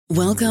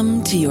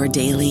Welcome to your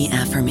daily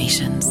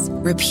affirmations.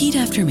 Repeat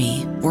after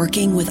me.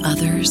 Working with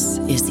others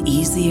is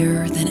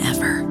easier than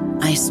ever.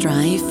 I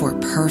strive for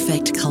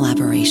perfect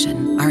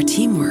collaboration. Our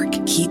teamwork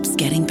keeps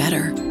getting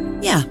better.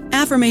 Yeah,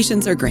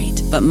 affirmations are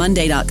great, but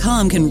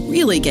Monday.com can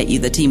really get you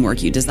the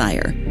teamwork you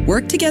desire.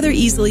 Work together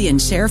easily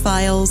and share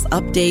files,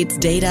 updates,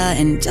 data,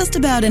 and just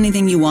about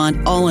anything you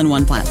want all in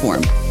one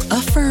platform.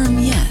 Affirm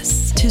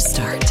yes to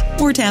start,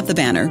 or tap the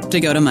banner to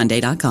go to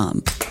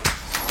Monday.com.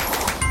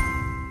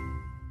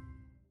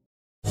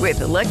 With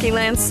the Lucky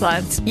Land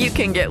Slots, you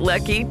can get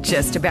lucky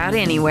just about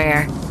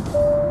anywhere.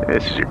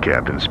 This is your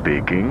captain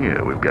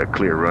speaking. We've got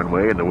clear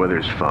runway and the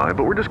weather's fine,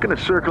 but we're just going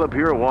to circle up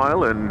here a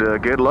while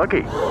and get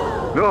lucky.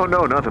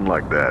 No, nothing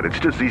like that. It's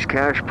just these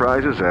cash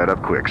prizes add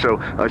up quick. So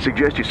I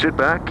suggest you sit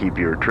back, keep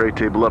your tray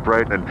table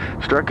upright, and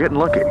start getting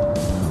lucky.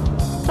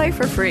 Play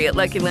for free at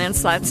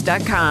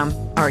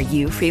LuckyLandSlots.com. Are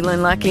you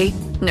feeling lucky?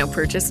 No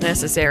purchase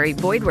necessary.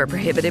 Void where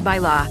prohibited by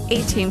law.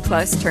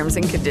 18+ terms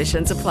and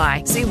conditions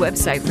apply. See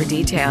website for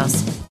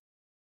details.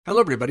 Hello,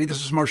 everybody.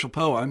 This is Marshall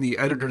Poe. I'm the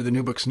editor of the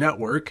New Books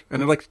Network,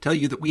 and I'd like to tell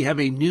you that we have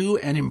a new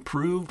and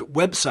improved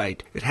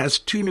website. It has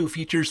 2 new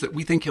features that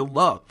we think you'll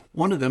love.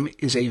 One of them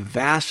is a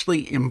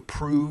vastly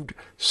improved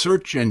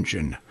search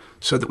engine,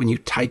 so that when you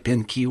type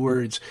in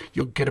keywords,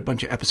 you'll get a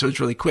bunch of episodes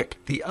really quick.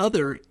 The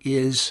other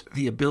is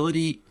the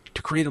ability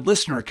to create a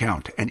listener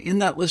account. And in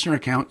that listener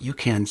account, you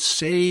can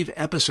save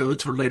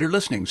episodes for later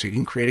listening. So you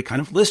can create a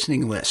kind of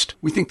listening list.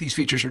 We think these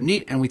features are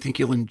neat and we think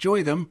you'll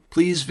enjoy them.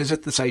 Please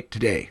visit the site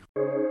today.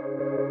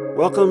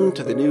 Welcome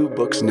to the New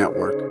Books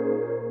Network.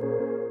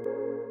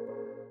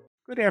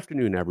 Good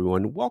afternoon,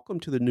 everyone.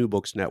 Welcome to the New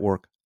Books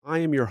Network. I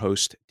am your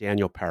host,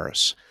 Daniel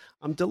Paris.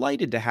 I'm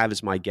delighted to have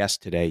as my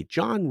guest today,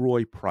 John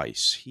Roy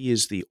Price. He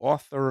is the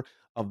author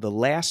of The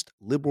Last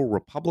Liberal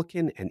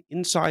Republican, an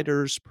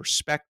Insider's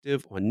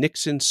Perspective on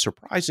Nixon's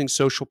Surprising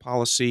Social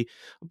Policy,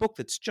 a book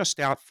that's just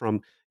out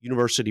from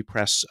University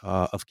Press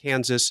of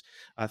Kansas.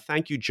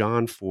 Thank you,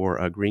 John, for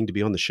agreeing to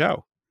be on the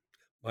show.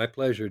 My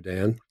pleasure,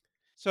 Dan.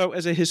 So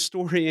as a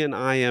historian,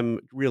 I am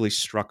really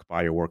struck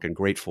by your work and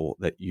grateful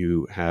that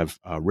you have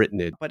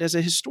written it. But as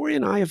a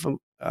historian, I am,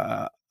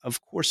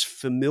 of course,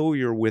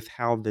 familiar with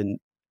how the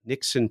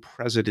Nixon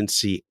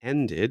presidency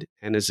ended.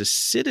 And as a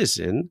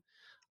citizen,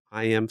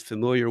 I am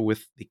familiar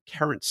with the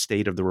current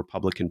state of the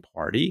Republican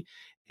Party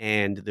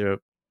and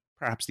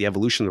perhaps the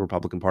evolution of the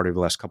Republican Party over the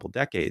last couple of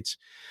decades.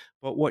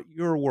 But what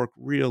your work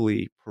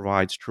really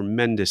provides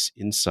tremendous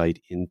insight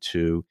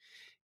into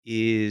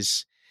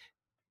is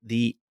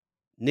the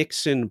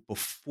Nixon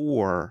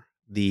before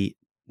the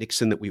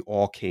Nixon that we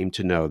all came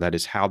to know. That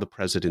is how the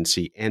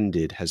presidency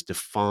ended has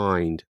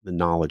defined the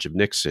knowledge of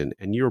Nixon.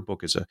 And your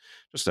book is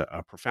just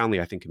a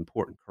profoundly, I think,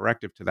 important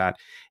corrective to that.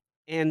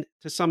 And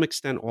to some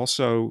extent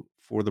also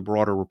for the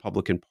broader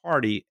Republican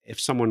Party,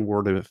 if someone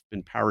were to have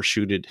been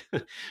parachuted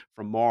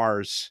from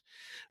Mars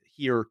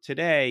here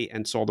today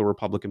and saw the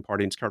Republican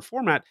Party in its current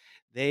format,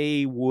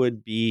 they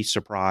would be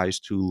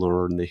surprised to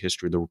learn the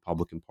history of the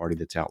Republican Party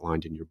that's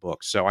outlined in your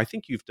book. So I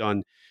think you've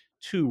done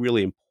 2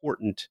 really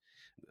important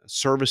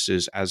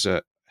services as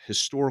a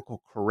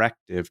historical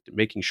corrective to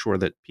making sure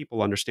that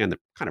people understand that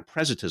kind of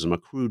presentism, a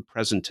crude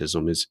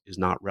presentism is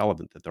not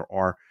relevant, that there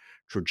are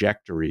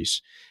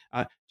trajectories.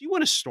 Do you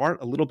want to start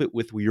a little bit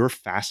with your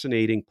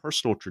fascinating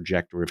personal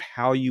trajectory of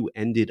how you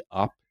ended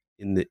up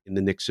in the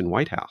Nixon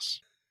White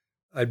House?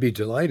 I'd be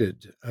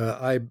delighted.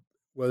 I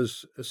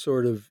was a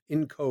sort of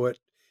inchoate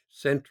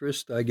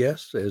centrist, I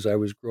guess, as I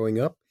was growing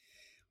up.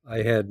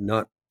 I had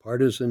not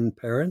partisan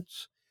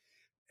parents,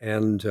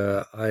 and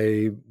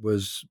I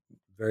was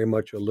very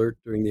much alert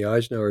during the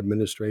Eisenhower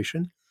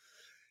administration.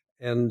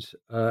 And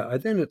I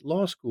then at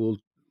law school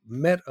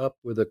met up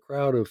with a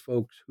crowd of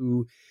folks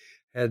who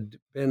had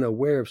been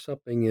aware of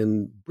something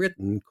in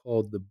Britain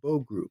called the Bow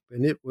Group.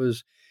 And it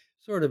was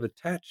sort of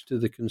attached to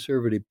the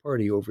Conservative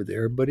Party over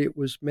there, but it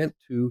was meant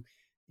to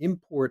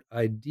import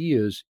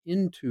ideas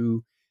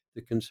into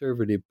the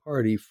Conservative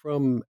Party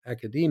from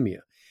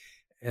academia.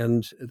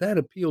 And that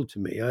appealed to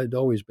me. I'd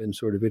always been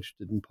sort of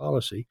interested in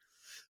policy.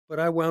 But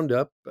I wound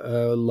up,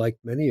 like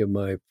many of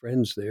my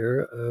friends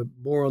there,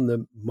 more on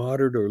the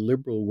moderate or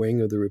liberal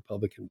wing of the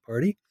Republican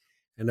Party.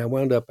 And I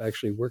wound up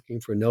actually working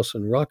for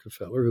Nelson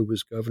Rockefeller, who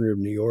was governor of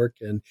New York,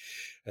 and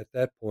at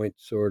that point,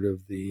 sort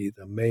of the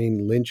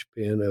main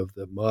linchpin of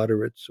the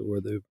moderates or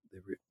the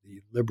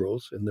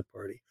liberals in the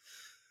party.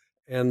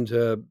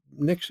 And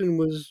Nixon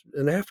was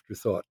an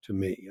afterthought to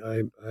me.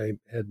 I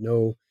had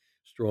no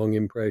strong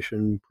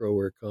impression, pro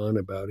or con,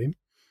 about him.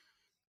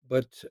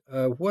 But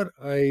what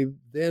I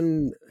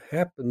then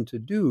happened to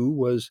do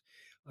was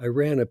I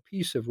ran a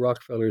piece of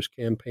Rockefeller's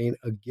campaign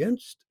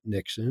against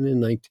Nixon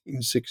in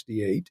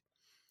 1968.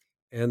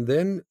 And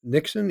then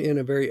Nixon, in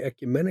a very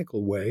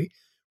ecumenical way,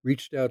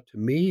 reached out to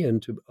me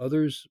and to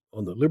others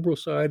on the liberal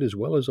side as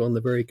well as on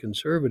the very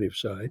conservative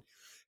side.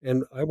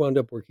 And I wound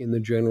up working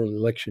the general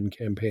election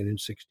campaign in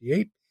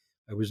 68.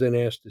 I was then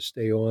asked to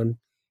stay on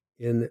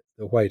in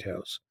the White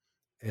House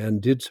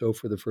and did so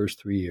for the first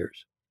 3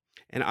 years.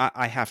 And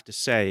I have to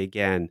say,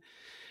 again,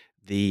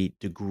 the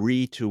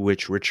degree to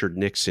which Richard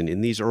Nixon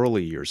in these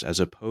early years, as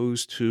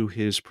opposed to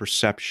his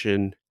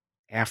perception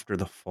after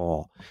the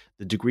fall,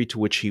 the degree to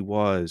which he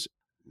was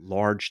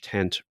large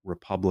tent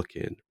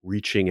Republican,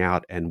 reaching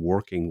out and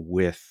working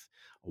with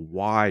a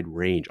wide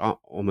range,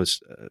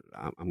 almost,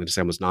 I'm going to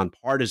say almost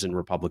nonpartisan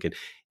Republican,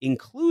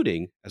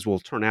 including, as will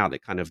turn out,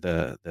 kind of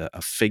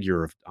a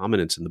figure of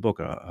dominance in the book,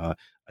 a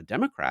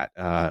Democrat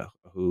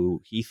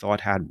who he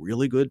thought had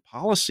really good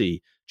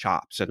policy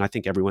chops. And I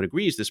think everyone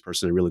agrees this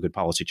person had really good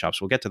policy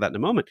chops. We'll get to that in a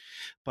moment.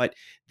 But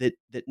that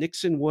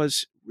Nixon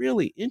was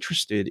really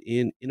interested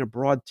in a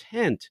broad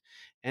tent,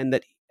 and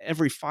that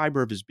every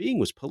fiber of his being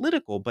was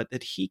political, but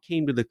that he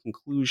came to the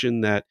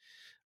conclusion that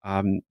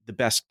the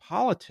best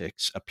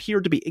politics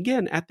appeared to be,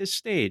 again, at this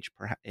stage,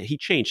 perhaps he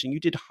changed. And you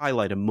did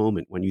highlight a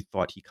moment when you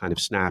thought he kind of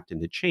snapped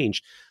and had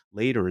changed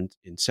later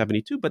in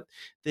 72, but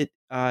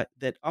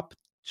that up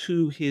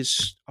through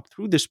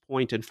this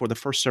point and for the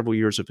first several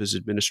years of his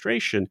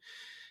administration,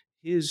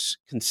 his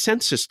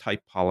consensus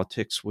type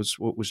politics was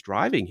what was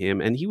driving him.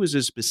 And he was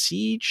as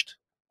besieged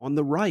on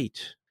the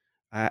right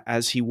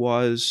as he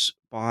was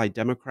by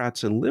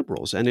Democrats and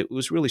liberals. And it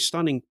was really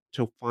stunning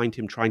to find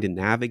him trying to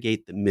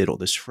navigate the middle.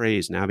 This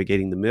phrase,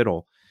 navigating the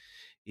middle,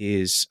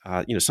 is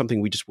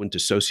something we just wouldn't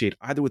associate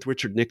either with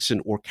Richard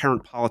Nixon or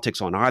current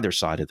politics on either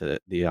side of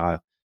the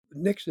aisle.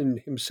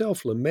 Nixon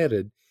himself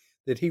lamented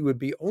that he would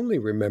be only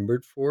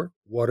remembered for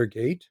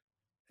Watergate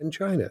and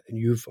China. And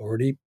you've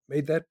already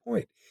made that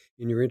point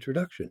in your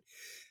introduction.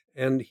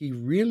 And he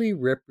really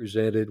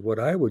represented what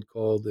I would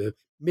call the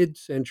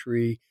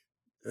mid-century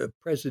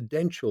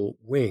presidential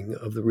wing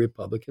of the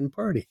Republican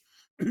Party.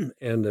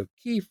 And a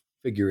key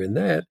figure in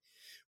that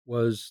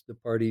was the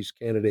party's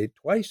candidate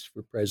twice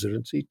for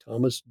presidency,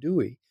 Thomas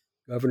Dewey,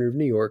 governor of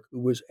New York, who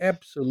was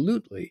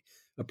absolutely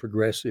a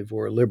progressive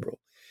or a liberal.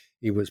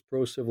 He was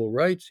pro-civil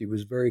rights. He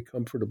was very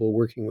comfortable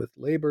working with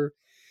labor.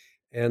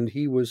 And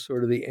he was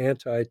sort of the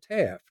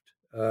anti-Taft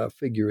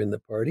figure in the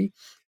party.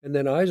 And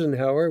then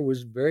Eisenhower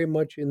was very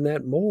much in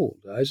that mold.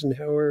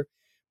 Eisenhower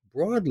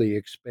broadly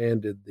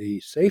expanded the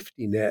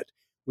safety net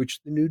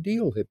which the New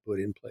Deal had put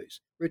in place.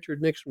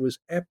 Richard Nixon was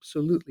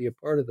absolutely a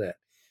part of that.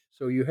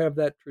 So you have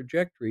that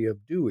trajectory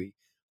of Dewey,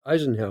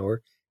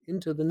 Eisenhower,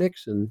 into the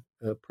Nixon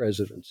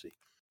presidency.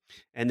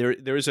 And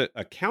there is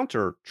a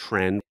counter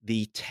trend.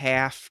 The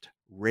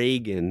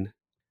Taft-Reagan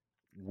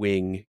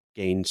wing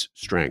gains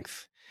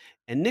strength.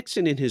 And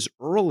Nixon in his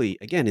early,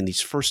 again, in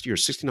these first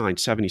years, 69,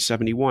 70,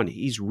 71,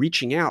 he's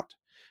reaching out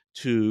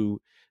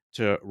to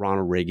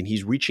Ronald Reagan.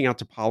 He's reaching out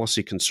to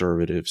policy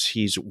conservatives.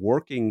 He's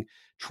working,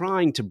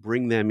 trying to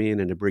bring them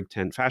in a big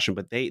tent fashion.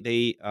 But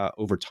they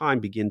over time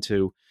begin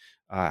to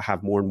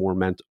have more and more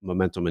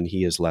momentum, and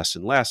he is less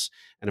and less.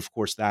 And of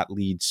course, that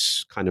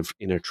leads kind of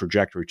in a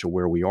trajectory to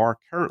where we are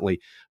currently.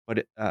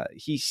 But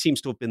he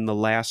seems to have been the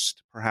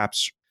last,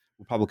 perhaps,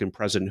 Republican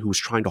president who was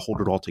trying to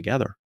hold it all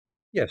together.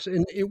 Yes,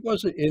 and it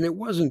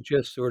wasn't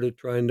just sort of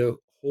trying to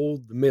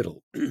hold the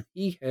middle.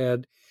 He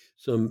had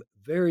some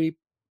very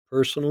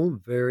personal,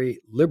 very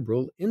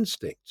liberal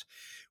instincts.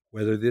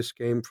 Whether this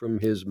came from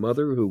his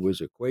mother, who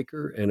was a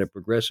Quaker and a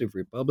progressive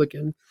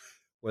Republican,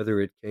 whether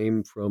it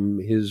came from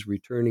his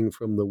returning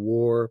from the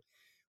war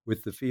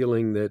with the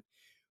feeling that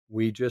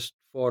we just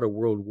fought a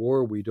world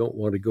war, we don't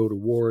want to go to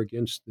war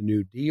against the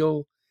New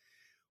Deal.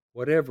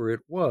 Whatever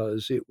it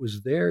was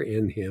there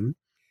in him.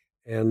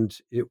 And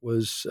it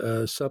was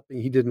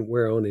something he didn't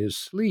wear on his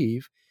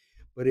sleeve,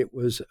 but it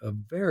was a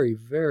very,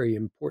 very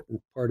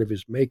important part of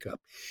his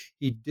makeup.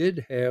 He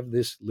did have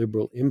this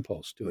liberal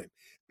impulse to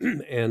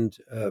him. And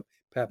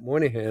Pat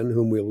Moynihan,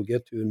 whom we will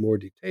get to in more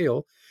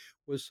detail,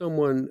 was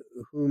someone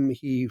whom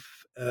he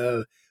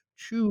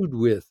chewed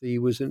with.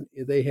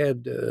 They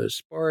had a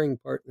sparring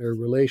partner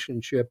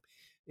relationship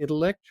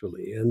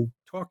intellectually and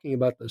talking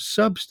about the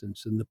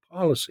substance and the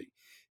policy.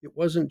 It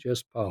wasn't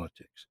just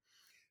politics.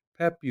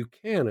 Pat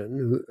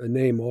Buchanan, a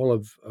name all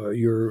of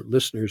your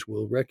listeners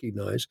will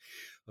recognize,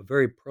 a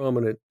very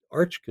prominent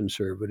arch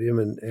conservative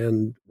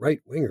and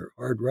right-winger,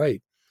 hard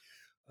right,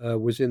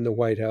 was in the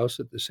White House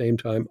at the same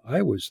time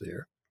I was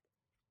there.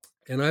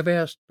 And I've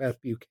asked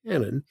Pat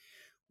Buchanan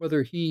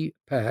whether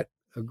Pat,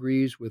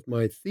 agrees with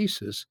my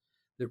thesis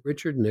that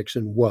Richard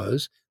Nixon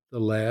was the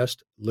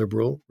last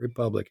liberal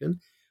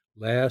Republican,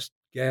 last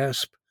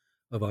gasp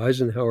of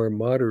Eisenhower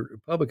moderate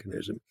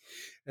republicanism.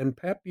 And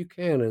Pat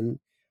Buchanan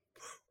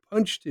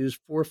punched his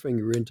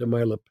forefinger into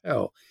my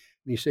lapel,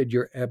 and he said,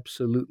 "You're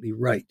absolutely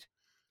right."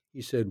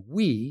 He said,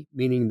 "We,"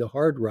 meaning the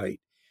hard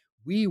right,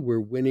 "we were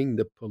winning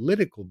the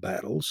political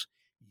battles.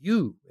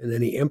 You," and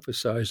then he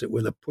emphasized it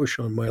with a push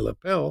on my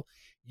lapel,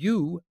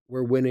 "you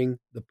were winning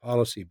the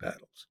policy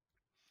battles."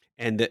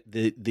 And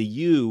the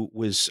you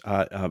was,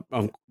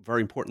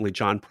 very importantly,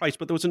 John Price.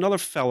 But there was another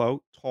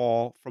fellow,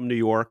 tall, from New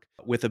York,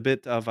 with a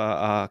bit of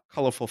a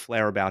colorful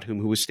flair about him,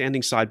 who was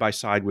standing side by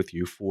side with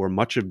you for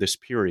much of this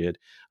period,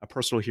 a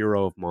personal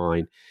hero of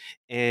mine,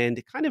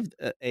 and kind of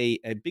a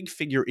big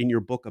figure in your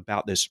book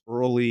about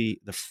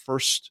the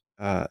first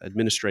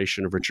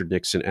administration of Richard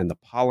Nixon and the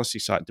policy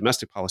side,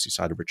 domestic policy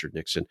side of Richard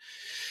Nixon.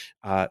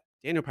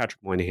 Daniel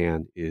Patrick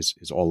Moynihan is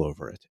all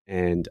over it.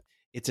 And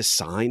it's a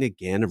sign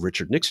again of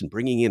Richard Nixon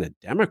bringing in a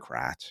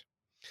Democrat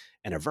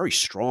and a very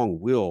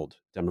strong-willed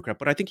Democrat.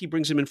 But I think he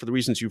brings him in for the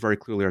reasons you very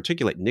clearly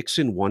articulate.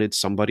 Nixon wanted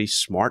somebody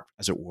smart,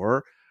 as it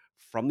were,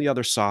 from the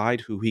other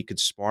side who he could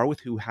spar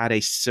with, who had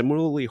a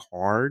similarly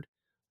hard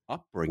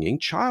upbringing,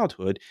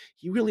 childhood.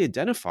 He really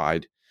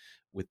identified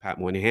with Pat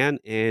Moynihan,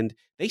 and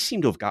they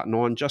seem to have gotten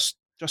on just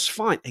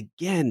fine.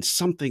 Again,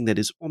 something that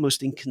is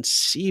almost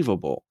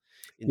inconceivable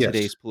in Yes.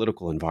 today's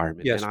political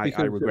environment. Yes, and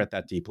I regret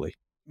that deeply.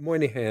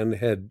 Moynihan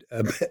had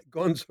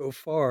gone so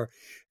far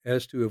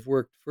as to have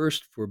worked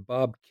first for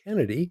Bob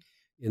Kennedy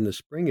in the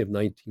spring of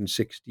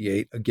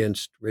 1968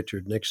 against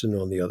Richard Nixon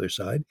on the other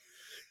side,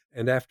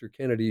 and after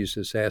Kennedy's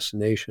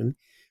assassination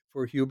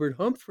for Hubert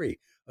Humphrey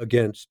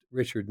against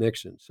Richard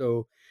Nixon.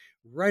 So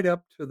right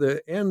up to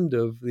the end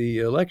of the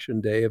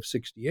election day of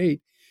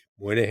 68,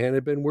 Moynihan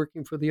had been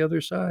working for the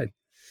other side.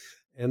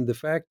 And the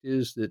fact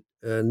is that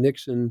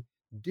Nixon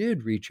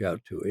did reach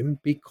out to him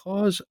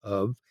because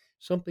of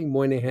something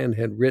Moynihan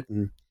had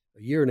written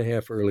a year and a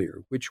half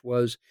earlier, which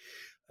was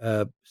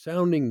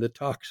sounding the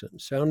tocsin,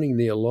 sounding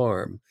the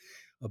alarm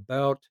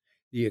about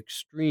the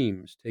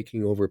extremes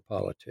taking over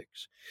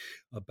politics,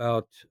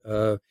 about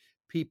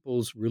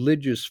people's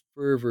religious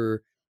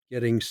fervor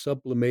getting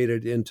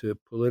sublimated into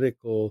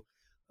political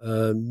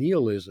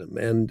nihilism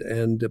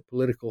and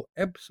political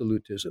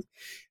absolutism.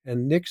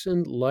 And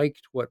Nixon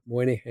liked what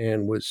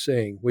Moynihan was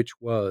saying,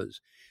 which was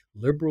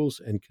liberals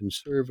and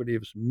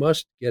conservatives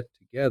must get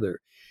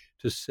together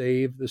to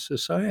save the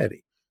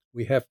society.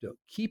 We have to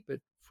keep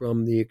it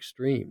from the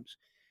extremes.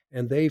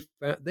 And they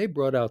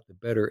brought out the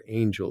better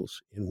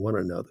angels in one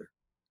another.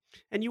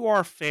 And you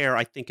are fair,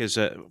 I think,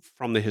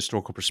 from the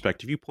historical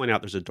perspective. You point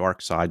out there's a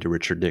dark side to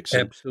Richard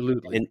Nixon.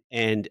 Absolutely.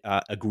 And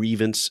a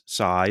grievance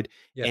side,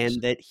 yes.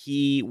 And that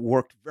he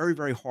worked very,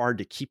 very hard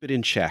to keep it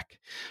in check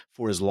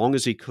for as long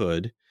as he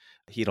could.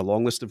 He had a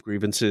long list of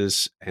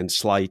grievances and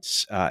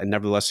slights, and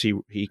nevertheless,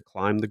 he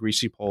climbed the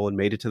greasy pole and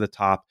made it to the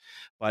top.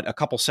 But a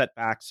couple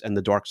setbacks and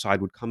the dark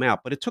side would come out.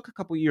 But it took a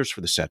couple years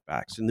for the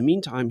setbacks. In the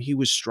meantime, he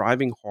was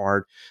striving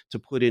hard to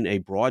put in a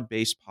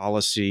broad-based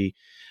policy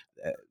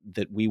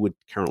that we would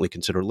currently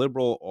consider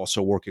liberal,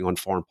 also working on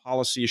foreign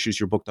policy issues.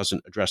 Your book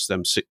doesn't address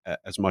them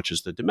as much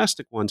as the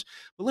domestic ones,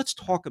 but let's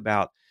talk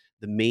about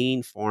the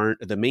main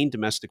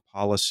domestic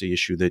policy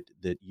issue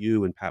that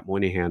you and Pat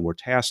Moynihan were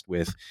tasked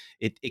with.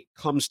 It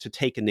comes to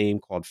take a name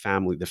called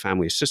the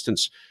Family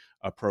Assistance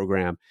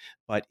Program,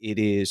 but it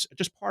is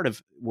just part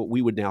of what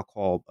we would now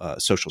call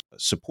social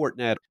support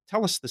net.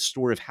 Tell us the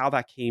story of how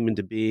that came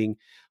into being.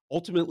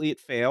 Ultimately, it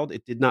failed.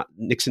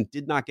 Nixon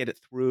did not get it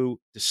through,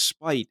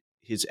 despite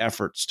his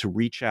efforts to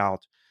reach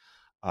out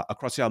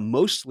across the aisle.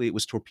 Mostly it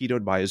was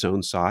torpedoed by his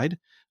own side.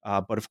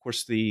 But of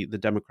course, the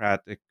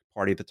Democratic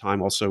Party at the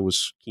time also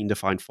was keen to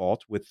find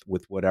fault with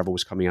whatever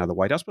was coming out of the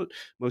White House. But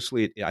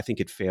mostly, I think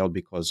it failed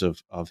because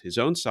of his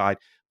own side.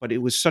 But it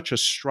was such a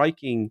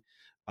striking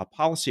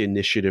policy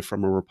initiative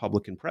from a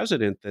Republican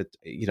president that,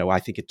 I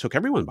think it took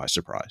everyone by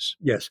surprise.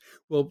 Yes.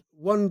 Well,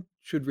 one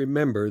should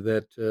remember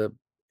that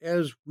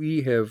as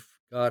we have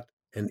got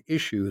an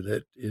issue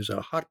that is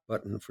a hot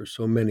button for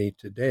so many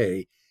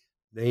today,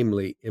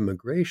 namely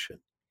immigration.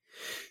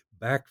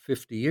 Back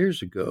 50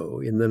 years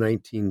ago in the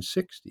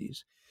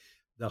 1960s,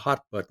 the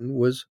hot button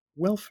was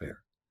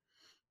welfare,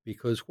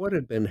 because what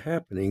had been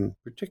happening,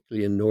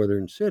 particularly in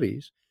northern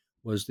cities,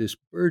 was this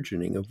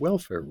burgeoning of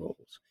welfare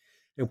rolls.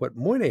 And what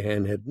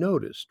Moynihan had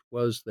noticed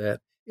was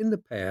that in the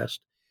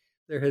past,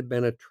 there had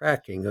been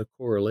a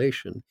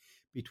correlation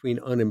between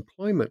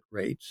unemployment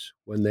rates.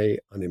 When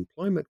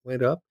unemployment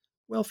went up,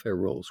 welfare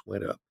rolls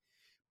went up.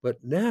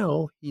 But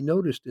now he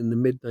noticed in the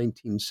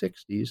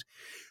mid-1960s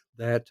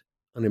that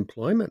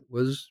unemployment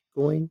was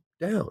going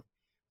down,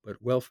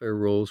 but welfare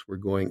rolls were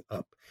going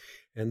up.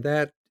 And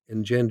that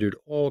engendered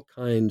all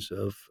kinds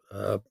of,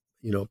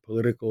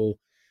 political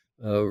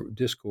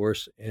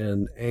discourse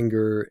and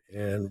anger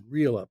and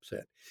real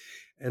upset.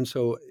 And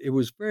so it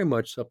was very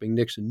much something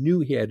Nixon knew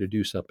he had to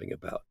do something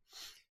about.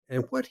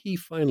 And what he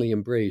finally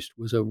embraced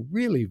was a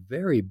really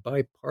very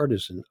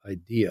bipartisan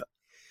idea,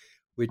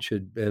 which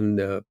had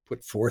been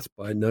put forth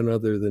by none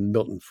other than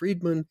Milton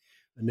Friedman,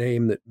 a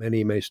name that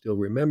many may still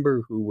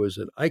remember, who was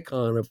an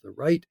icon of the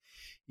right.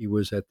 He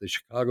was at the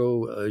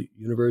Chicago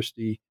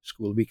University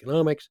School of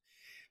Economics,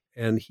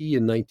 and he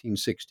in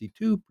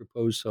 1962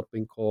 proposed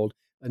something called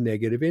a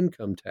negative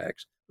income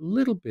tax, a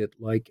little bit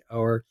like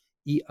our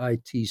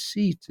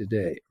EITC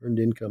today, Earned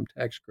Income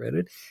Tax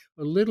Credit,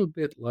 a little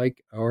bit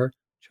like our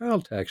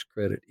child tax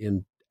credit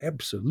in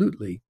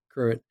absolutely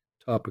current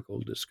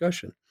topical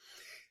discussion.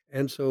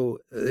 And so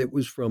it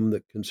was from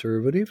the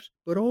conservatives,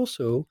 but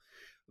also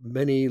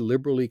many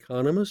liberal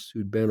economists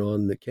who'd been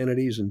on the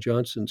Kennedys and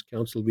Johnson's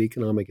Council of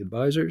Economic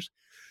Advisors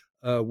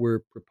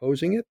were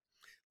proposing it.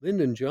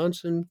 Lyndon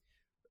Johnson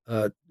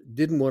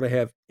didn't want to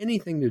have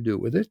anything to do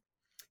with it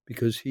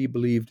because he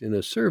believed in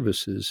a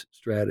services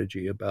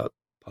strategy about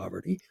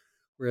poverty,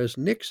 whereas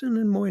Nixon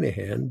and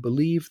Moynihan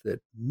believed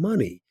that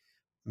money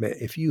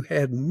if you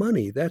had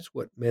money, that's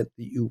what meant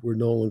that you were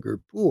no longer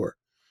poor.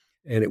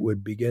 And it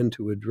would begin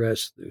to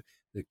address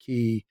the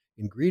key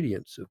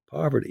ingredients of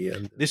poverty.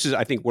 And this is,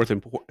 I think, worth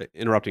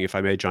interrupting, if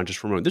I may, John, just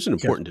for a moment. This is an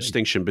important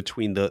distinction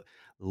between the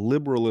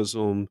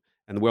liberalism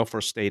and the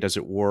welfare state, as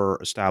it were,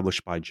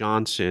 established by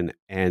Johnson,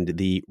 and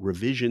the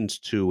revisions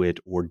to it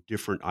or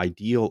different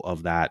ideal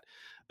of that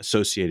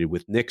associated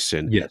with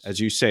Nixon. Yes. As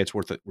you say, it's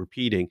worth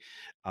repeating.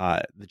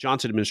 The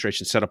Johnson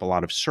administration set up a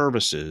lot of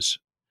services.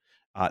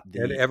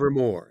 And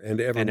evermore,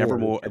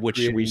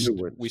 which we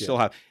still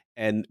have.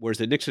 And whereas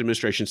the Nixon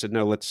administration said,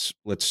 no,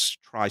 let's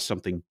try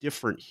something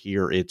different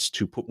here. It's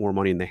to put more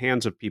money in the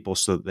hands of people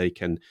so that they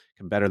can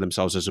better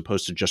themselves, as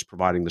opposed to just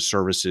providing the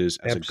services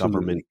as a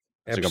government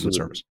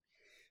service.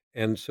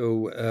 And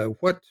so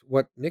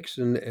what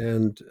Nixon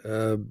and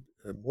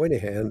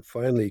Moynihan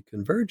finally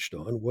converged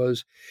on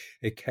was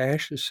a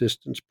cash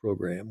assistance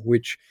program,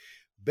 which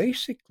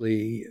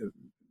basically,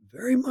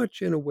 very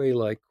much in a way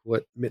like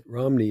what Mitt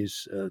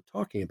Romney's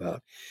talking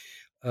about,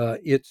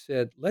 it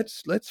said,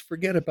 let's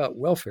forget about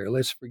welfare.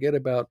 Let's forget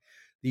about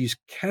these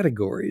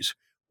categories,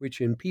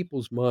 which in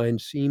people's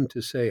minds seem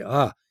to say,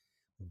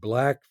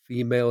 black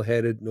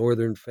female-headed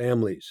Northern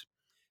families.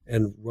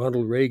 And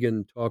Ronald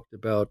Reagan talked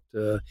about,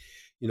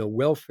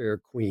 welfare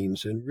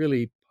queens and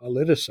really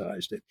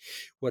politicized it.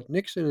 What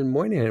Nixon and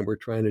Moynihan were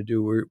trying to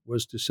do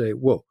was to say,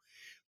 whoa,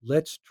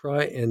 let's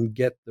try and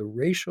get the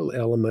racial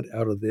element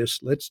out of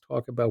this. Let's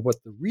talk about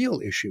what the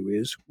real issue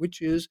is,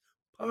 which is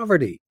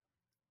poverty.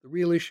 The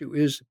real issue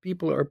is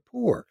people are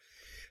poor,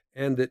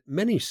 and that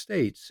many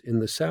states in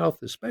the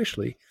South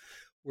especially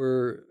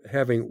were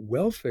having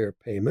welfare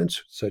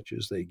payments, such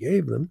as they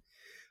gave them,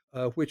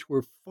 which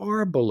were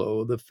far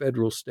below the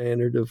federal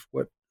standard of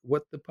what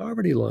the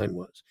poverty line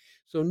was.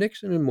 So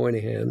Nixon and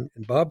Moynihan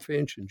and Bob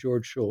Finch and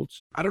George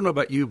Shultz. I don't know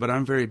about you, but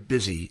I'm very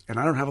busy and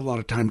I don't have a lot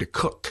of time to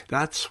cook.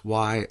 That's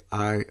why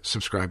I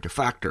subscribe to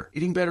Factor.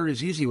 Eating better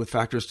is easy with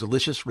Factor's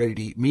delicious,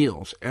 ready-to-eat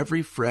meals.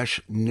 Every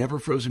fresh, never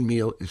frozen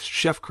meal is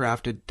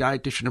chef-crafted,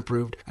 dietitian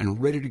approved,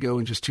 and ready to go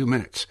in just 2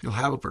 minutes. You'll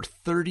have over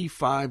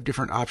 35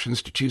 different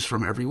options to choose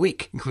from every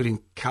week,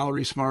 including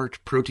Calorie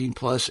Smart, Protein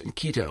Plus, and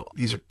Keto.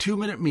 These are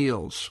 2-minute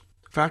meals.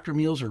 Factor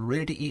meals are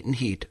ready to eat and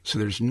heat, so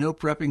there's no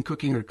prepping,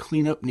 cooking, or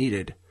cleanup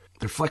needed.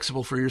 They're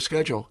flexible for your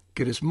schedule.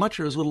 Get as much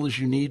or as little as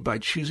you need by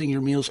choosing your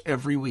meals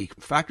every week.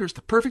 Factor's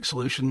the perfect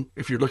solution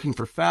if you're looking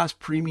for fast,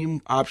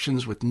 premium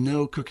options with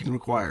no cooking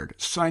required.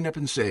 Sign up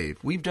and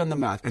save. We've done the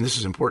math, and this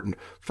is important.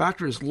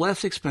 Factor is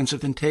less expensive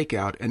than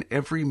takeout, and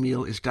every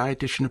meal is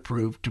dietitian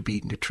approved to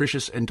be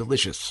nutritious and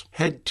delicious.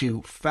 Head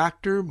to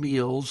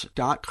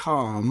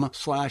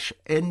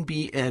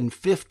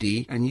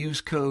factormeals.com/NBN50 and use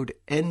code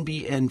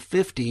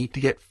NBN50 to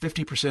get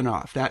 50%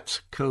 off.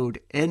 That's code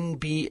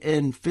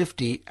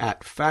NBN50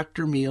 at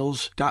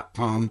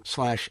factormeals.com/NBN50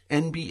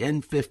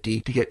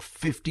 to get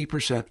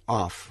 50%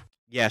 off.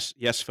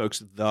 Yes,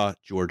 folks, the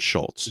George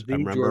Shultz.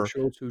 George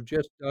Shultz, who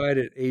just died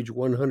at age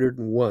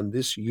 101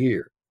 this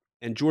year.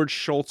 And George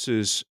Shultz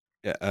is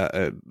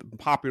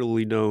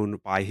popularly known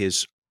by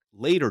his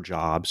later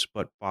jobs,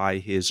 but by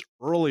his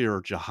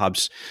earlier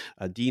jobs,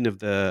 dean of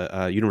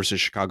the University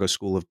of Chicago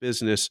School of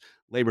Business,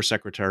 labor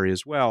secretary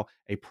as well,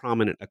 a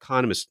prominent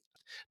economist,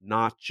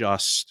 not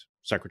just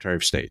Secretary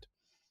of State.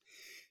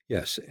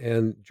 Yes,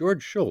 and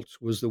George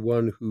Shultz was the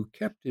one who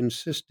kept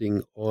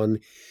insisting on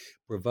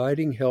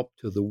providing help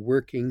to the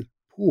working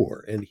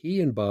poor. And he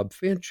and Bob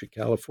Finch, a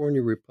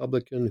California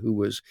Republican who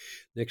was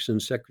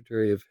Nixon's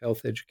Secretary of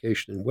Health,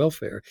 Education, and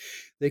Welfare,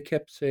 they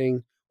kept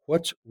saying,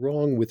 what's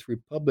wrong with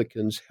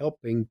Republicans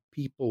helping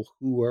people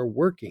who are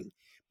working,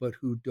 but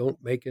who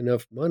don't make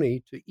enough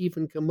money to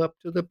even come up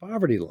to the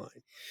poverty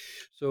line?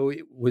 So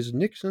it was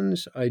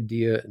Nixon's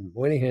idea, and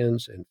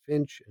Moynihan's and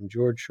Finch and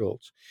George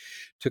Shultz,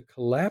 to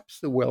collapse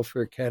the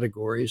welfare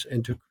categories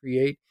and to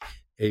create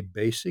a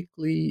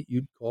basically,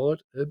 you'd call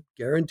it a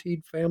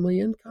guaranteed family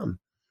income.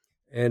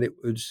 And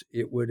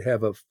it would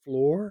have a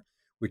floor,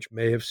 which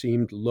may have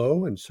seemed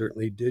low and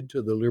certainly did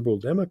to the liberal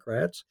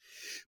Democrats,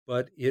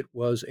 but it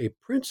was a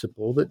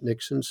principle that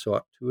Nixon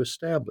sought to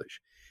establish,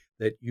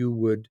 that you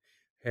would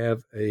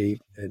have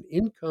an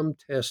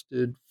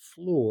income-tested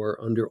floor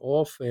under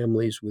all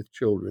families with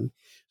children,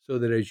 so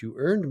that as you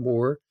earned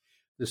more,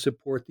 the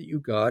support that you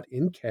got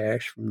in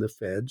cash from the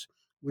feds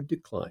would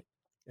decline.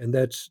 And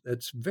that's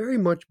very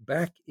much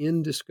back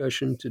in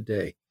discussion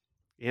today.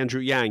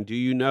 Andrew Yang, do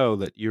you know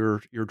that you're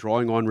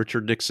drawing on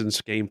Richard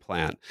Nixon's game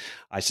plan?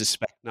 I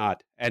suspect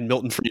not. And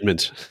Milton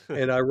Friedman's.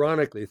 And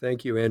ironically,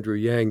 thank you, Andrew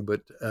Yang,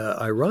 but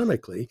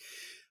ironically,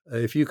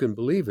 if you can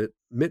believe it,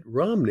 Mitt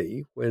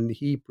Romney, when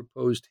he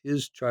proposed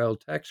his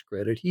child tax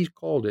credit, he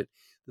called it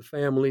the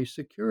Family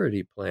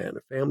Security Plan,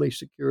 a family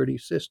security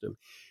system.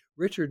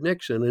 Richard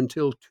Nixon,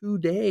 until 2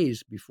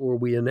 days before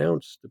we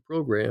announced the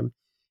program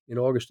in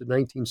August of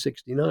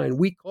 1969,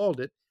 we called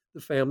it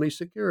the Family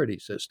Security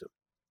System.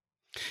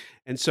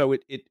 And so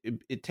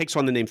it takes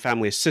on the name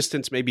family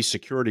assistance. Maybe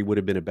security would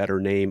have been a better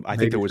name. I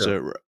think there was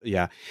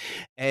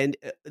And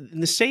in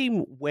the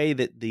same way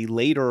that the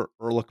later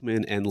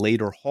Ehrlichman and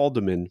later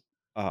Haldeman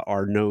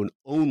are known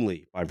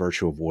only by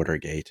virtue of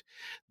Watergate.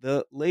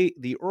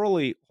 The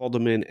early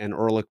Haldeman and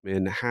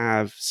Ehrlichman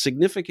have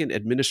significant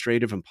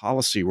administrative and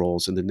policy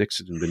roles in the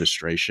Nixon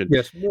administration.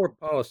 Yes, more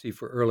policy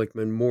for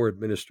Ehrlichman, more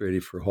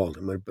administrative for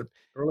Haldeman. But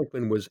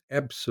Ehrlichman was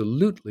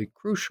absolutely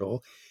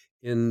crucial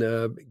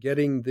in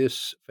getting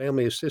this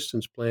family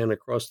assistance plan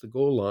across the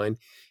goal line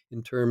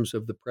in terms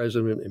of the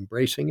president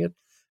embracing it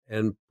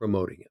and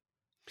promoting it.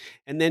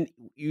 And then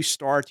you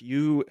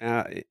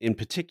in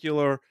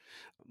particular,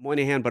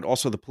 Moynihan, but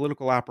also the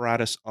political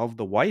apparatus of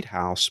the White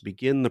House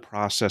begin the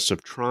process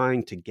of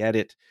trying to get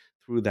it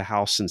through the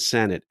House and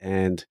Senate.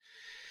 And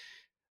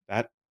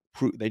that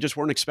they just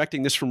weren't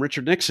expecting this from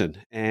Richard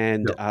Nixon,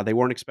 and No. they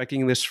weren't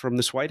expecting this from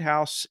this White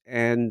House,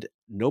 and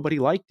nobody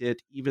liked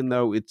it, even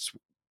though it's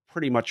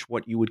pretty much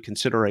what you would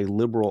consider a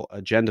liberal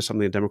agenda,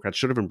 something the Democrats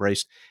should have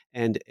embraced.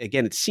 And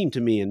again, it seemed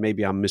to me, and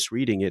maybe I'm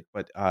misreading it,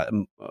 but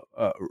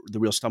the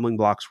real stumbling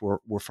blocks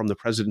were from the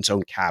president's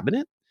own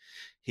cabinet,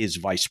 his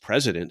vice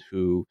president,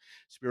 who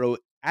Spiro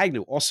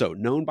Agnew, also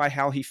known by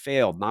how he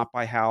failed, not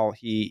by how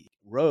he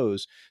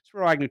rose.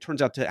 Spiro Agnew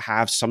turns out to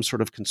have some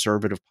sort of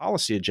conservative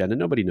policy agenda.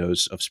 Nobody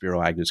knows of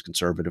Spiro Agnew's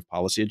conservative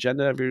policy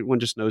agenda. Everyone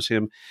just knows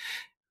him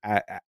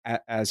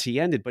as he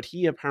ended. But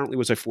he apparently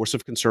was a force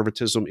of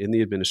conservatism in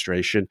the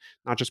administration,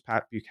 not just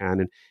Pat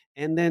Buchanan.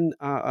 And then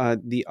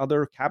the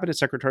other cabinet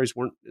secretaries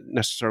weren't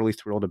necessarily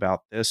thrilled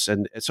about this.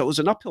 And so it was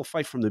an uphill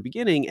fight from the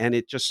beginning, and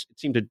it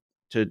seemed to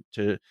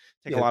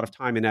take a lot of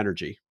time and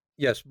energy.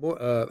 Yes,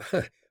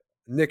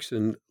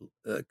 Nixon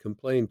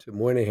complained to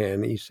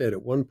Moynihan. He said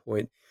at one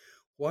point,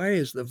 "Why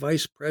is the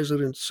vice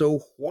president so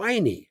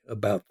whiny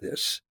about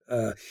this?"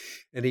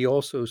 And he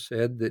also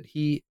said that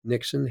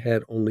Nixon,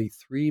 had only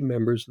 3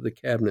 members of the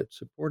cabinet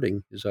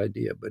supporting his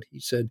idea, but he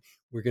said,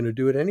 "We're going to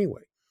do it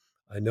anyway.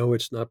 I know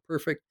it's not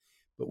perfect,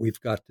 but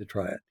we've got to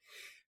try it."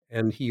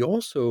 And he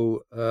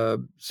also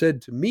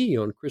said to me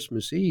on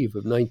Christmas Eve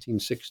of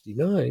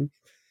 1969,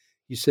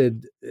 he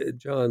said,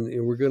 "John,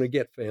 we're going to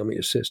get family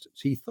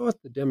assistance." He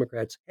thought the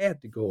Democrats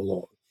had to go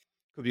along.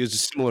 Could be used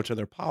similar to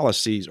their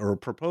policies or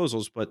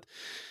proposals, but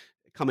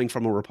coming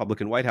from a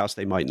Republican White House,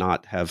 they might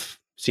not have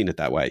seen it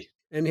that way.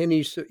 And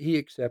he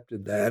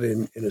accepted that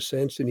in a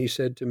sense. And he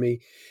said to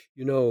me,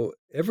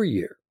 every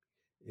year,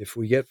 if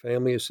we get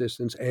family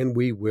assistance, and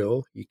we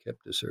will, he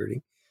kept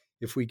asserting,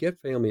 if we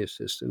get family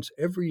assistance,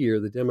 every year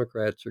the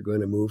Democrats are going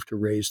to move to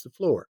raise the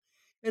floor.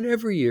 And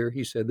every year,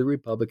 he said, the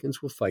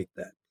Republicans will fight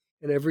that.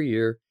 And every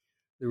year,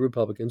 the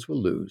Republicans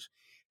will lose.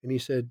 And he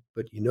said,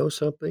 but you know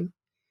something?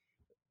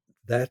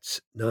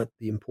 That's not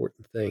the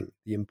important thing.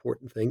 The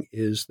important thing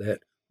is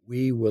that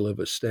we will have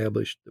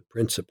established the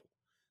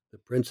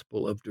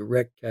principle of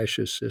direct cash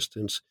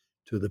assistance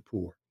to the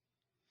poor.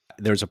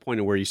 There's a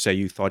point where you say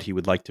you thought he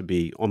would like to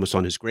be almost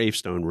on his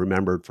gravestone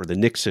remembered for the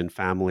Nixon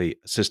family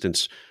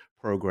assistance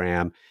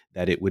program,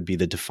 that it would be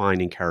the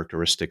defining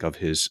characteristic of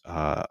his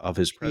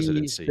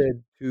presidency. He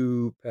said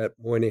to Pat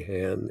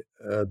Moynihan,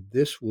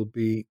 "This will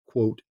be,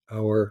 quote,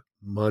 our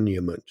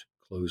monument,"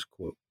 close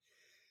quote,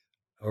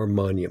 our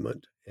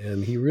monument.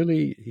 And he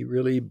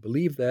really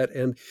believed that.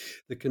 And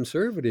the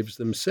conservatives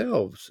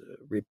themselves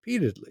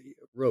repeatedly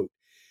wrote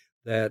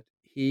that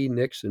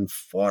Nixon,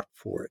 fought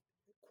for it,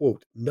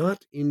 quote,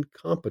 "not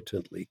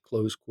incompetently,"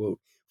 close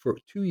quote, for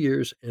 2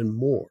 years and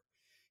more.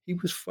 He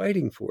was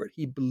fighting for it.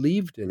 He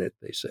believed in it,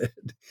 they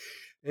said.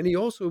 And he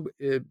also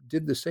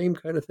did the same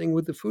kind of thing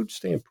with the food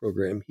stamp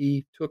program.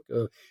 He took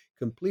a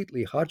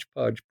completely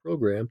hodgepodge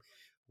program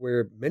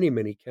where many,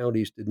 many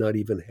counties did not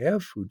even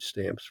have food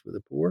stamps for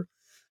the poor.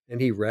 And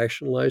he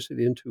rationalized it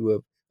into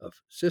a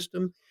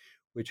system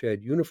which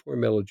had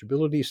uniform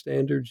eligibility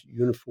standards,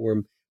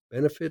 uniform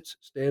benefits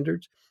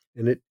standards.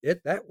 And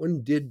that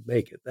one did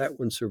make it. That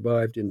one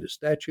survived into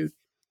statute,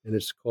 and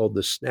it's called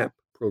the SNAP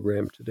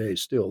program today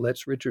still.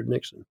 That's Richard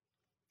Nixon.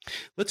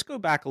 Let's go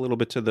back a little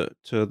bit to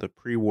the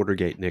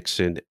pre-Watergate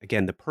Nixon.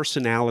 Again, the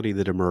personality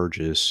that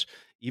emerges,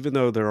 even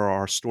though there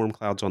are storm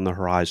clouds on the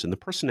horizon, the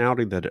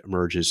personality that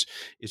emerges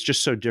is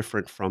just so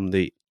different from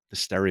the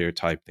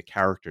stereotype, the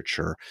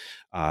caricature.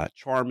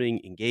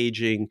 Charming,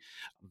 engaging,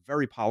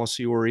 very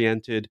policy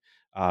oriented.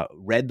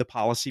 Read the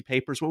policy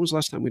papers. When was the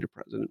last time we had a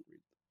president read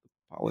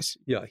the policy?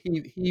 Yeah,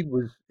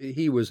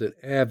 he was an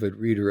avid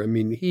reader. I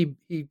mean,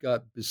 he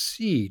got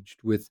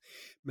besieged with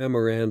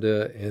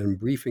memoranda and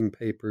briefing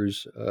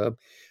papers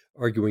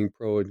arguing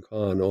pro and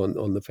con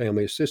on the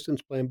family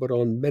assistance plan, but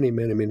on many,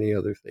 many, many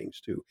other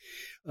things too.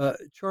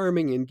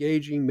 Charming,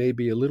 engaging,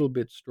 maybe a little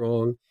bit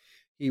strong.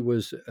 He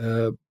was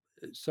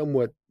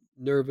somewhat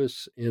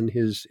nervous in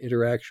his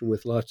interaction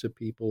with lots of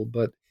people,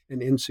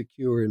 and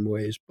insecure in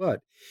ways.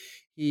 But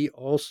he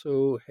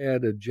also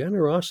had a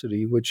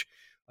generosity, which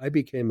I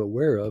became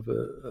aware of,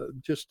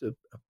 just a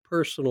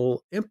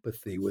personal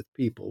empathy with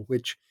people,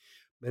 which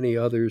many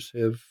others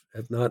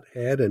have not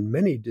had, and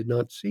many did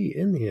not see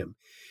in him.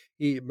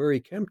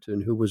 Murray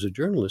Kempton, who was a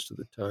journalist at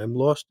the time,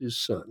 lost his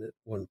son at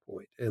one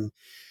point, and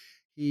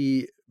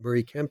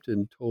Murray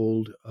Kempton,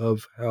 told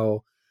of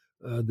how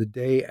the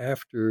day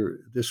after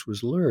this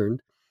was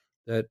learned,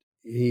 that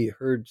he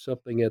heard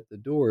something at the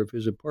door of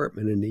his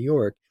apartment in New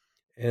York,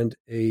 and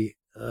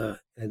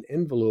an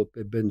envelope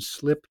had been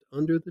slipped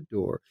under the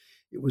door.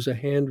 It was a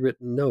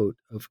handwritten note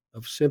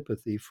of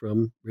sympathy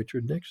from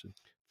Richard Nixon.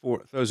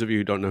 For those of you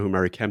who don't know who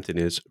Mary Kempton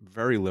is,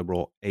 very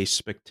liberal, a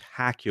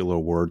spectacular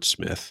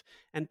wordsmith,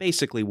 and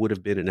basically would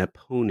have been an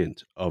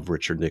opponent of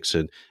Richard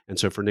Nixon. And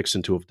so for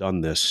Nixon to have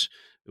done this,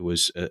 it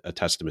was a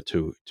testament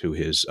to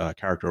his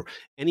character.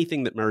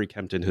 Anything that Mary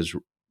Kempton has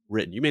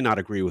written, you may not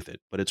agree with it,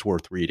 but it's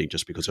worth reading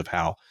just because of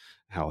how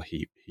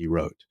he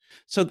wrote.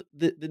 So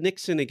the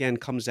Nixon again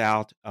comes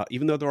out,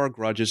 even though there are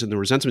grudges and the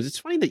resentments. It's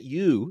funny that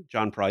you,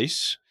 John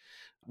Price,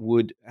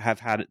 would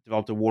have had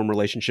developed a warm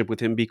relationship with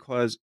him,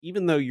 because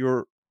even though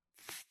you're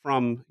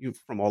from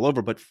all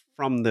over, but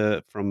from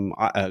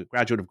a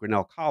graduate of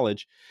Grinnell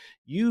College,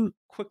 you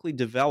quickly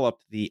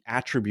developed the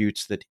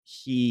attributes that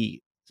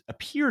he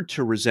appeared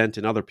to resent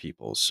in other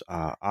people's.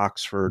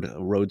 Oxford,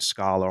 Rhodes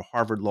Scholar,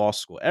 Harvard Law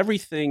School,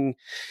 everything.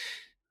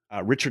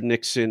 Richard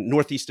Nixon,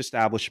 Northeast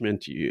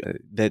establishment,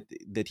 that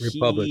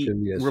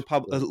Republican, yes.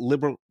 A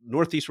liberal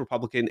Northeast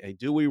Republican, a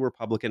Dewey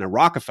Republican, a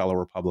Rockefeller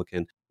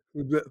Republican,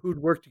 who'd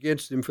worked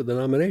against him for the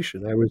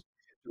nomination. I was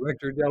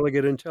Director of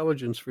Delegate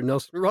Intelligence for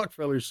Nelson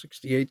Rockefeller's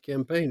 68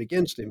 campaign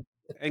against him.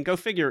 And go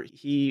figure,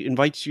 he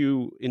invites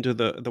you into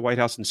the White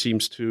House and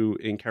seems to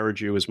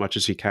encourage you as much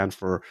as he can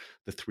for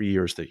the 3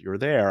 years that you're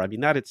there. I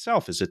mean, that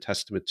itself is a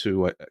testament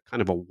to a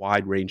kind of a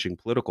wide-ranging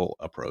political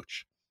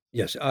approach.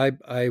 Yes,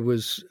 I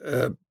was,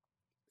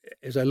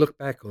 as I look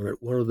back on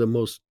it, one of the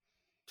most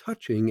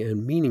touching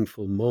and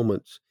meaningful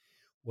moments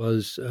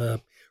was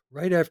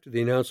right after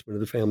the announcement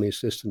of the Family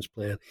Assistance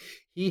Plan.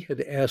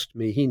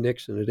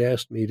 Nixon had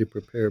asked me to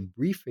prepare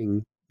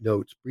briefing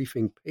notes,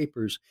 briefing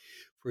papers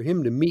for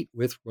him to meet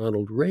with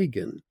Ronald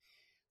Reagan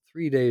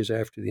 3 days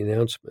after the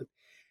announcement.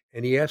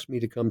 And he asked me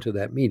to come to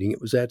that meeting.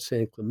 It was at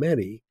San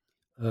Clemente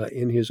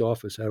in his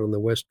office out on the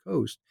West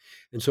Coast.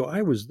 And so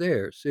I was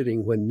there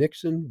sitting when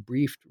Nixon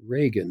briefed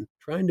Reagan,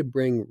 trying to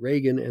bring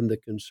Reagan and the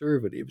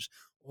conservatives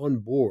on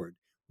board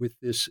with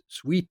this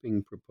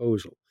sweeping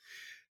proposal.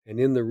 And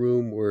in the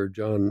room were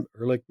John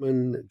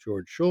Ehrlichman,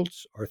 George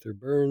Shultz, Arthur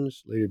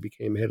Burns, later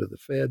became head of the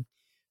Fed,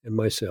 and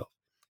myself,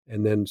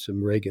 and then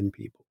some Reagan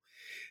people.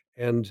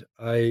 And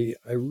I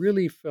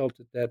really felt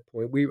at that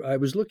point, I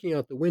was looking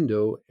out the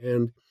window,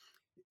 and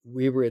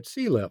we were at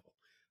sea level.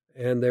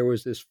 And there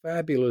was this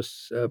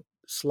fabulous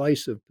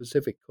slice of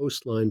Pacific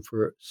coastline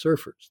for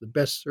surfers, the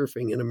best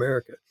surfing in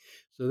America.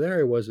 So there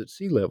I was at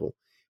sea level,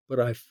 but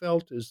I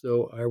felt as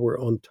though I were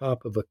on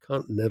top of a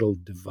continental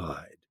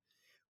divide,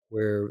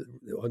 where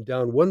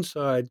down one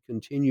side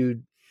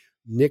continued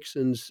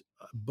Nixon's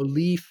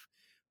belief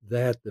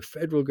that the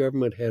federal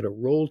government had a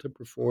role to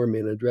perform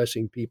in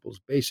addressing people's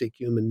basic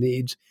human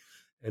needs.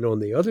 And on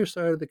the other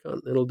side of the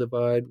continental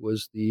divide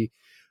was the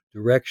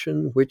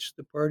direction which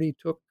the party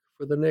took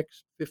for the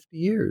next 50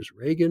 years.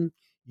 Reagan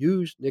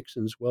used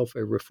Nixon's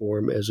welfare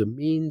reform as a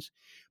means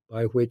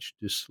by which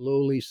to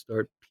slowly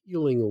start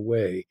peeling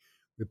away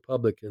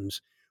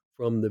Republicans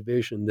from the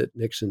vision that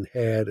Nixon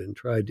had and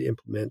tried to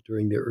implement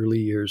during the early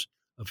years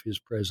of his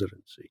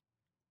presidency.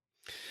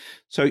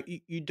 So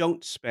you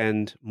don't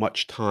spend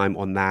much time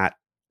on that,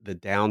 the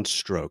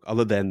downstroke,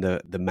 other than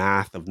the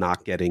math of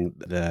not getting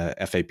the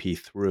FAP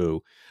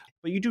through.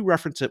 But you do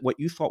reference it, what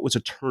you thought was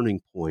a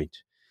turning point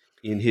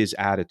in his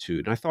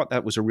attitude. And I thought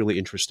that was a really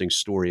interesting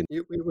story.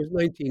 It was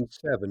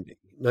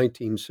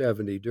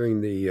 1970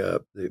 during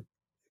the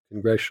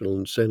congressional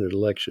and Senate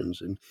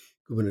elections and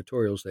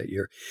gubernatorials that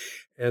year.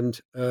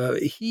 And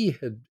he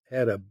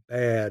had a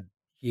bad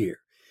year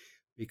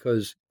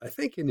because I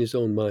think in his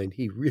own mind,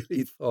 he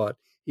really thought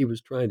he was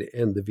trying to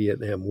end the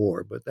Vietnam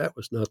War, but that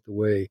was not the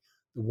way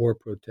the war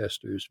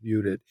protesters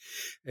viewed it.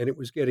 And it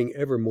was getting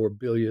ever more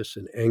bilious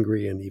and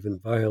angry and even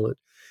violent,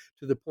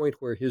 to the point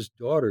where his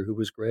daughter, who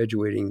was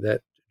graduating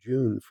that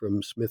June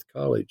from Smith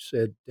College,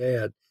 said,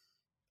 "Dad,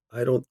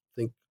 I don't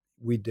think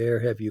we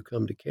dare have you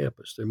come to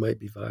campus. There might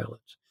be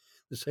violence."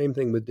 The same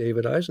thing with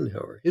David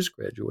Eisenhower, his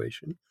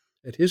graduation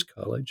at his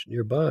college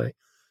nearby.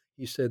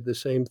 He said the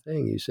same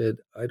thing. He said,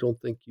 "I don't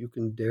think you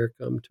can dare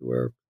come to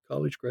our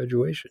college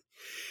graduation."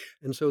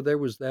 And so there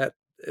was that,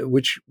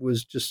 which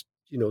was just,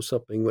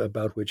 something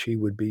about which he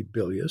would be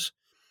bilious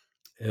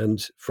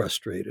and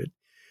frustrated.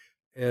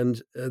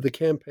 And the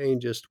campaign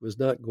just was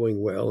not going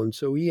well. And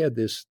so he had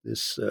this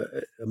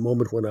a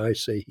moment when I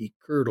say he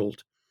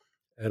curdled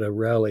at a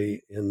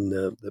rally in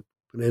the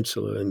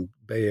Peninsula and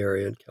Bay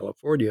Area in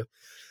California,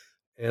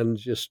 and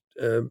just,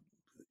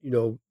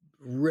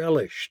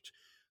 relished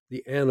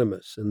the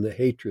animus and the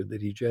hatred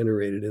that he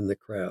generated in the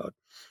crowd.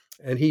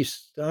 And he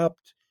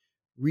stopped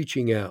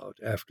reaching out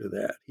after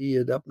that. He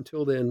had, up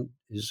until then,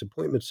 his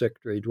appointment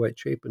secretary, Dwight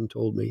Chapin,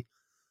 told me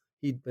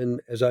he'd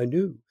been, as I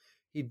knew,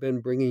 he'd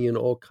been bringing in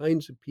all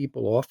kinds of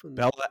people, often.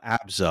 Bella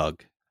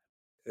Abzug.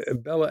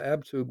 Bella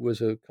Abzug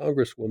was a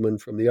congresswoman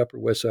from the Upper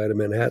West Side of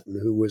Manhattan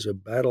who was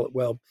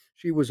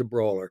she was a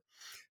brawler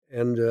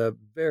and a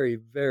very,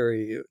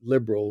 very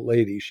liberal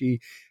lady. She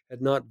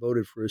had not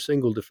voted for a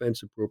single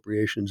defense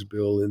appropriations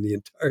bill in the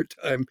entire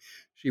time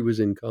she was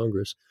in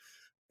Congress.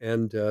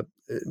 And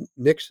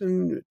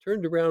Nixon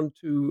turned around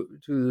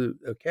to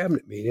a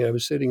cabinet meeting. I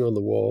was sitting on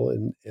the wall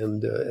and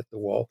at the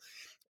wall,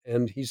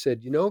 and he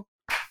said,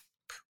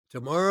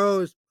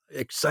 tomorrow's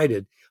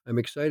excited. I'm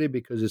excited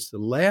because it's the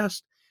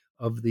last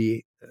of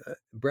the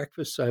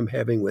breakfasts I'm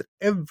having with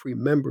every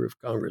member of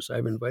Congress.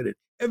 I've invited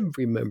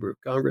every member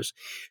of Congress.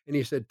 And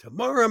he said,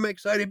 tomorrow I'm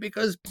excited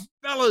because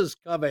Bella's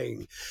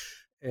coming.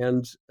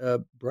 And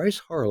Bryce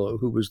Harlow,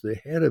 who was the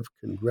head of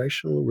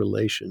congressional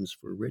relations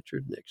for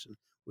Richard Nixon,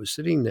 was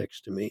sitting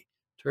next to me,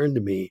 turned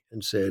to me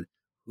and said,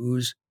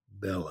 "Who's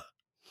Bella?"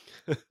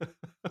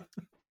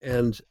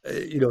 And,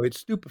 it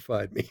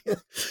stupefied me.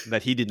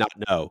 That he did not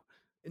know.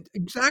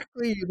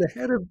 Exactly, the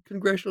head of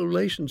congressional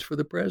relations for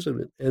the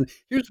president. And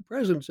here's the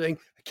president saying,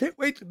 "I can't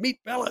wait to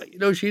meet Bella.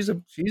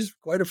 She's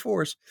quite a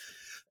force."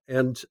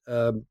 And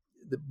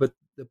but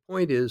the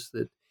point is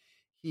that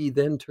he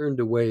then turned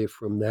away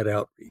from that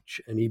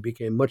outreach, and he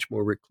became much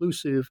more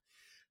reclusive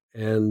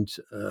and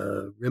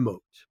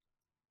remote.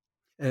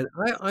 And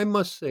I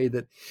must say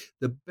that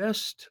the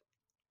best,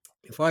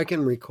 if I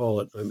can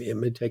recall it, I mean, it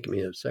may take me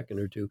a second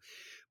or two,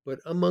 but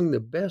among the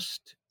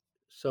best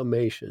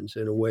summations,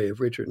 in a way, of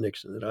Richard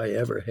Nixon that I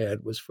ever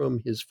had was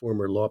from his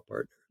former law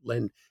partner,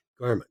 Len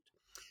Garment.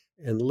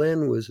 And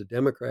Len was a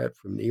Democrat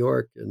from New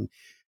York and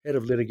head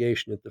of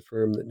litigation at the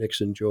firm that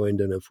Nixon joined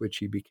and of which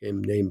he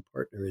became named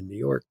partner in New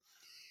York.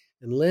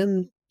 And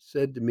Len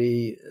said to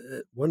me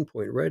at one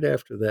point, right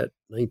after that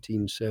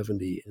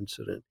 1970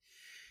 incident,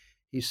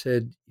 he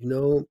said,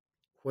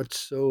 what's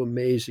so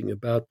amazing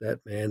about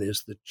that man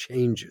is the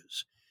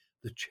changes.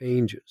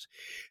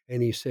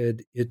 And he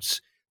said,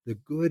 it's the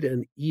good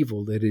and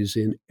evil that is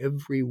in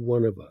every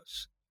one of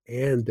us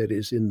and that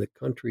is in the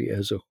country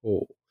as a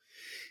whole.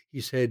 He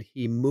said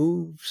he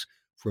moves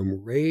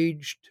from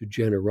rage to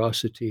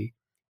generosity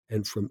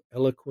and from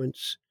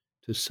eloquence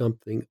to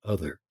something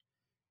other.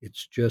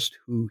 It's just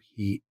who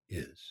he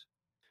is.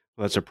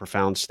 Well, that's a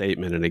profound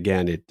statement. And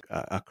again,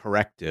 a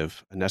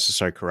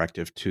necessary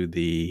corrective to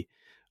the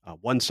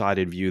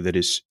one-sided view that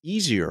is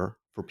easier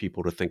for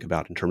people to think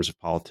about in terms of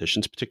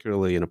politicians,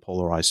 particularly in a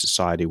polarized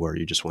society where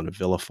you just want to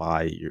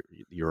vilify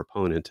your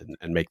opponent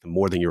and make them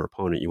more than your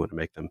opponent. You want to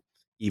make them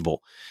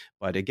evil.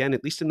 But again,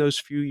 at least in those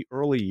few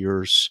early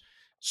years,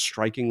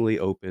 strikingly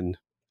open,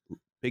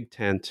 big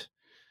tent,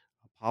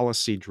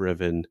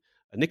 policy-driven.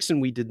 Nixon,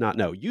 we did not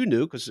know. You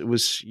knew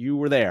because you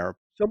were there.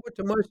 Somewhat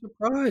to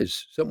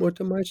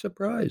my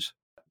surprise.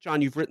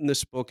 John, you've written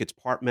this book. It's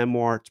part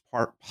memoir, it's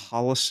part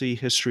policy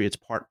history, it's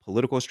part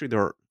political history.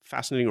 There are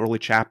fascinating early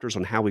chapters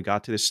on how we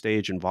got to this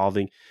stage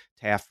involving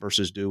Taft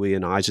versus Dewey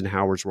and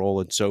Eisenhower's role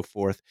and so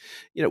forth.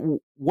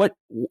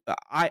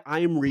 I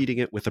am reading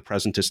it with a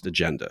presentist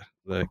agenda.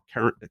 The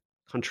current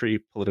country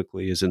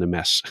politically is in a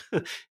mess,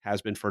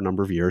 has been for a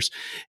number of years.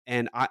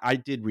 And I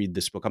did read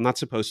this book. I'm not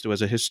supposed to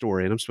as a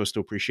historian. I'm supposed to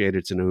appreciate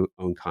its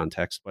own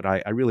context, but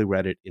I really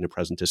read it in a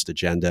presentist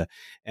agenda.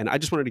 And I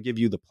just wanted to give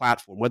you the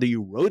platform, whether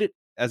you wrote it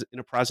as in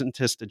a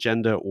presentist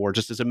agenda or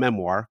just as a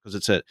memoir, because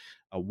it's a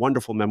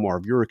wonderful memoir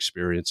of your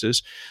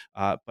experiences.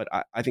 But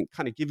I think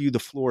kind of give you the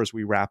floor as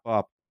we wrap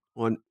up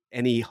on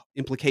any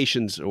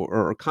implications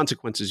or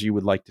consequences you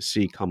would like to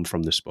see come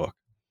from this book.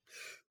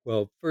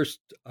 Well,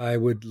 first, I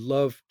would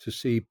love to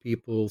see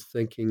people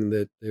thinking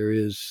that there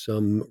is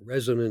some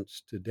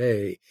resonance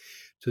today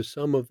to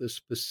some of the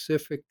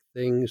specific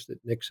things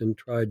that Nixon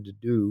tried to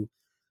do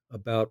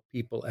about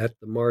people at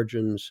the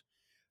margins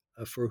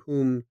for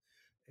whom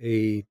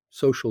a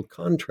social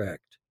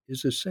contract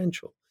is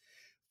essential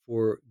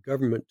for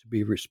government to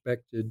be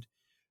respected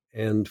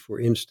and for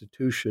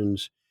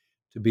institutions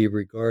to be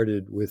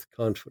regarded with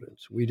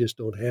confidence. We just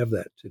don't have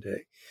that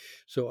today.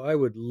 So I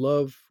would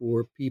love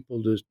for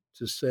people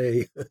to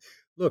say,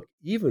 look,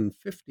 even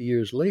 50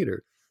 years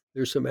later,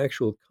 there's some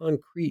actual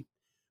concrete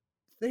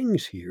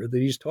things here that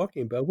he's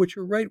talking about, which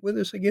are right with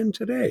us again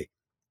today.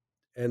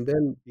 And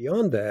then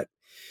beyond that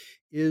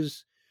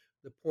is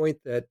the point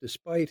that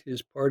despite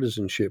his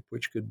partisanship,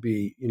 which could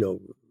be,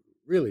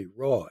 really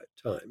raw at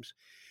times,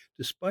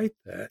 despite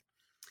that,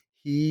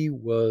 he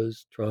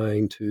was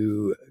trying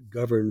to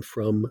govern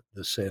from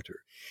the center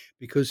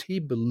because he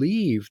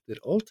believed that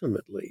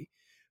ultimately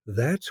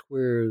that's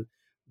where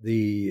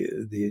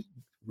the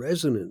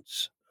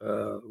resonance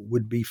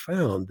would be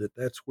found,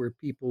 that's where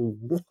people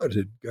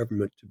wanted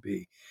government to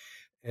be.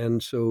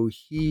 And so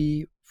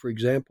he, for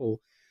example,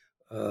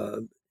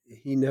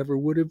 he never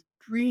would have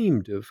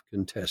dreamed of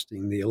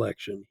contesting the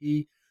election.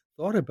 He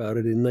thought about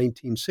it in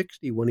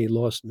 1960 when he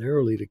lost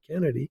narrowly to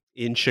Kennedy.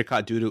 In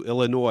Chicago, due to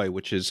Illinois,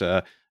 which is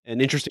an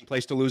interesting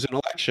place to lose an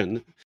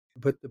election.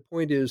 But the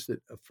point is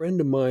that a friend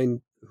of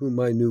mine whom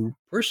I knew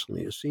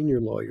personally, a senior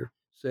lawyer,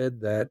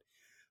 said that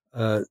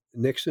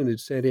Nixon had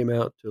sent him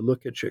out to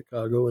look at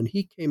Chicago, and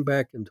he came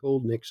back and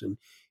told Nixon,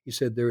 he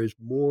said, there is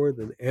more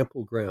than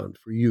ample ground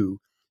for you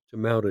to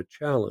mount a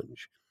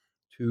challenge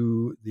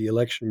to the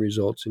election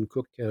results in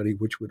Cook County,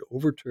 which would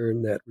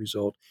overturn that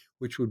result,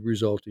 which would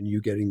result in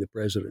you getting the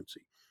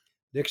presidency.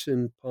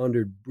 Nixon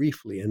pondered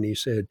briefly, and he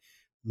said,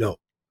 no.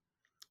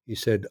 He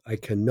said, I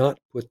cannot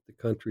put the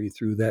country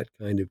through that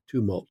kind of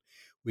tumult.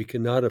 We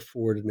cannot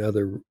afford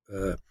another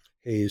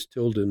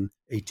Hayes-Tilden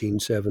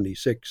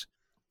 1876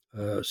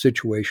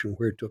 situation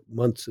where it took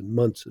months and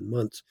months and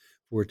months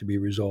for it to be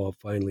resolved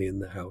finally in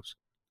the House.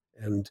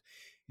 And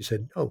he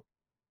said, no,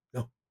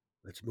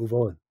 let's move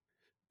on.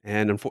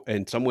 And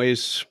in some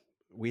ways,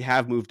 we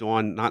have moved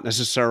on, not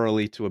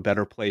necessarily to a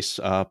better place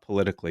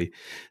politically.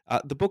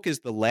 The book is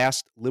The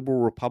Last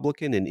Liberal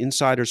Republican, an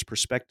insider's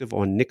perspective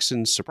on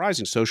Nixon's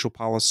surprising social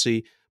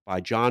policy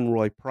by John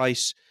Roy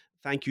Price.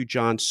 Thank you,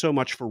 John, so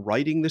much for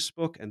writing this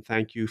book, and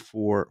thank you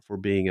for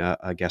being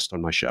a guest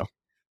on my show.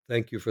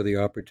 Thank you for the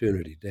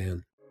opportunity,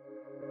 Dan.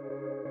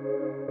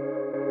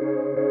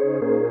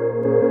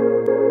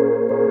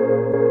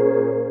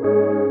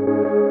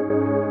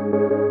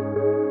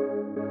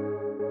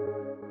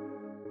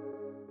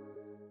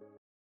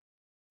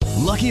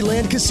 Lucky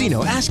Land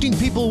Casino, asking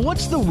people,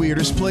 what's the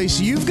weirdest place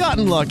you've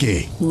gotten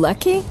lucky?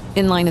 Lucky?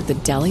 In line at the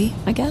deli,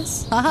 I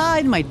guess? Aha,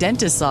 in my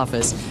dentist's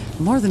office.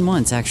 More than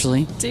once,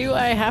 actually. Do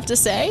I have to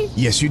say?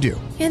 Yes, you do.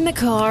 In the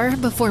car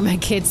before my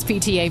kids'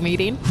 PTA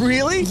meeting.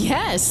 Really?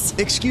 Yes.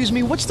 Excuse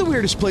me, what's the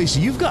weirdest place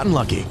you've gotten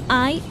lucky?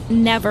 I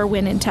never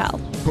win and tell.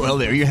 Well,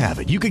 there you have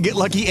it. You can get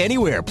lucky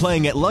anywhere,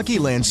 playing at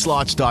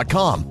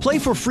LuckyLandSlots.com. Play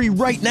for free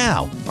right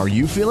now. Are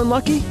you feeling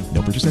lucky?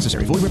 No purchase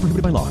necessary. Void where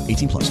prohibited by law.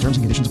 18+. Terms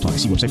and conditions apply.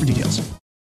 See website for details.